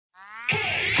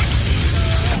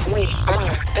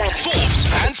Forbes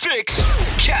and Fix.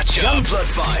 Catch up. Youngblood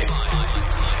 5.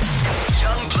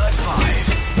 Youngblood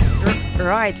 5.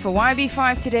 Right, for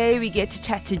YB5 today, we get to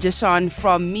chat to Jashawn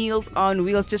from Meals on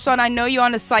Wheels. Jashawn, I know you're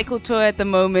on a cycle tour at the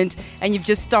moment and you've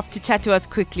just stopped to chat to us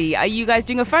quickly. Are you guys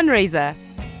doing a fundraiser?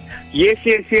 Yes.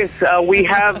 We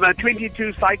have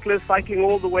 22 cyclists cycling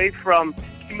all the way from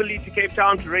Kimberley to Cape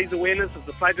Town to raise awareness of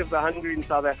the plight of the hungry in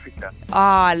South Africa.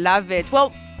 Ah, love it.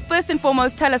 Well, first and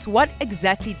foremost, tell us, what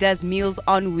exactly does Meals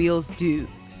on Wheels do?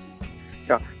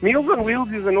 Yeah. Meals on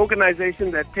Wheels is an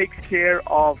organization that takes care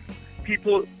of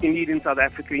people in need in South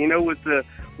Africa. You know, with the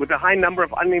high number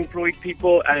of unemployed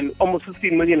people and almost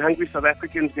 15 million hungry South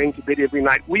Africans going to bed every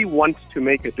night, we want to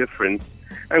make a difference.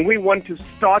 And we want to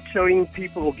start showing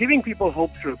people, or giving people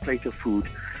hope through a plate of food.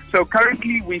 So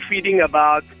currently we're feeding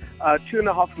about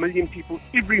 2.5 million people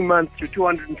every month through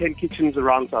 210 kitchens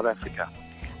around South Africa.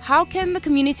 How can the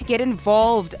community get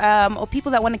involved, or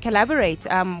people that want to collaborate?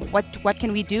 What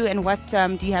can we do, and what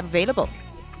do you have available?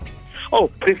 Oh,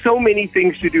 there's so many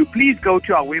things to do. Please go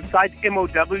to our website,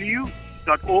 mow.org.za,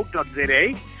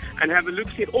 and have a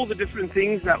look at all the different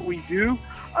things that we do.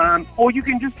 Or you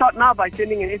can just start now by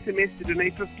sending an SMS to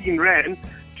donate 15 Rand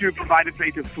to provide a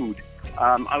plate of food.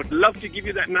 I would love to give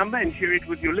you that number and share it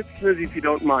with your listeners if you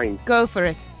don't mind. Go for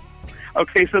it.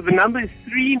 Okay, so the number is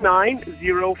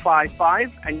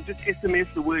 39055, and you just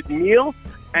SMS the word meal,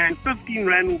 and 15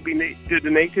 Rand will be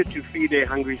donated to feed a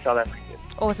hungry South African.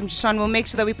 Awesome, Jashawn. We'll make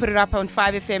sure that we put it up on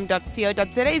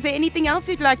 5fm.co.za. Is there anything else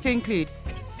you'd like to include?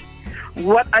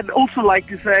 What I'd also like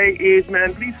to say is,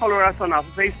 please follow us on our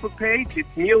Facebook page.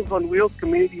 It's Meals on Wheels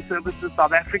Community Services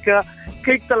South Africa.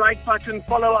 Click the like button,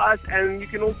 follow us, and you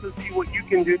can also see what you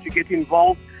can do to get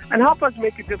involved and help us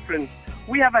make a difference.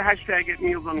 We have a hashtag at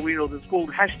Meals on Wheels. It's called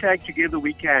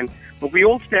 #TogetherWeCan. When we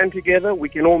all stand together, we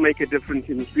can all make a difference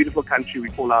in this beautiful country we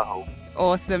call our home.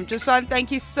 Awesome. Jashawn,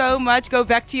 thank you so much. Go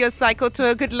back to your cycle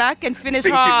tour. Good luck and finish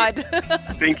hard.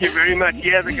 Thank you very much.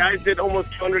 Yeah, the guys did almost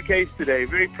 200 Ks today.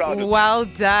 Very proud of them. Well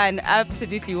done.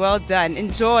 Absolutely well done.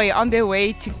 Enjoy on their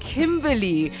way to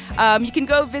Kimberley. You can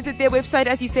go visit their website.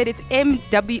 As you said, it's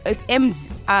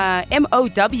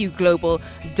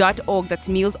mowglobal.org. That's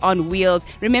Meals on Wheels.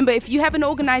 Remember, if you have an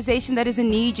organization that is in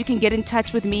need, you can get in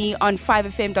touch with me on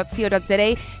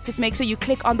 5fm.co.za. Just make sure you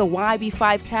click on the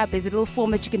YB5 tab. There's a little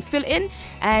form that you can fill in,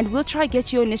 and we'll try to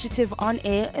get your initiative on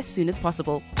air as soon as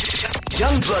possible.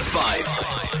 Youngblood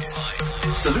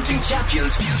 5. Saluting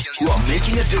champions who are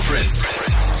making a difference.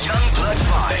 Youngblood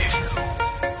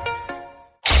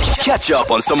 5. Catch up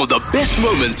on some of the best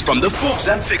moments from the Forbes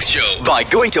and Fix show by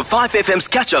going to 5FM's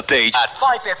catch-up page at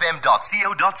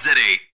 5fm.co.za.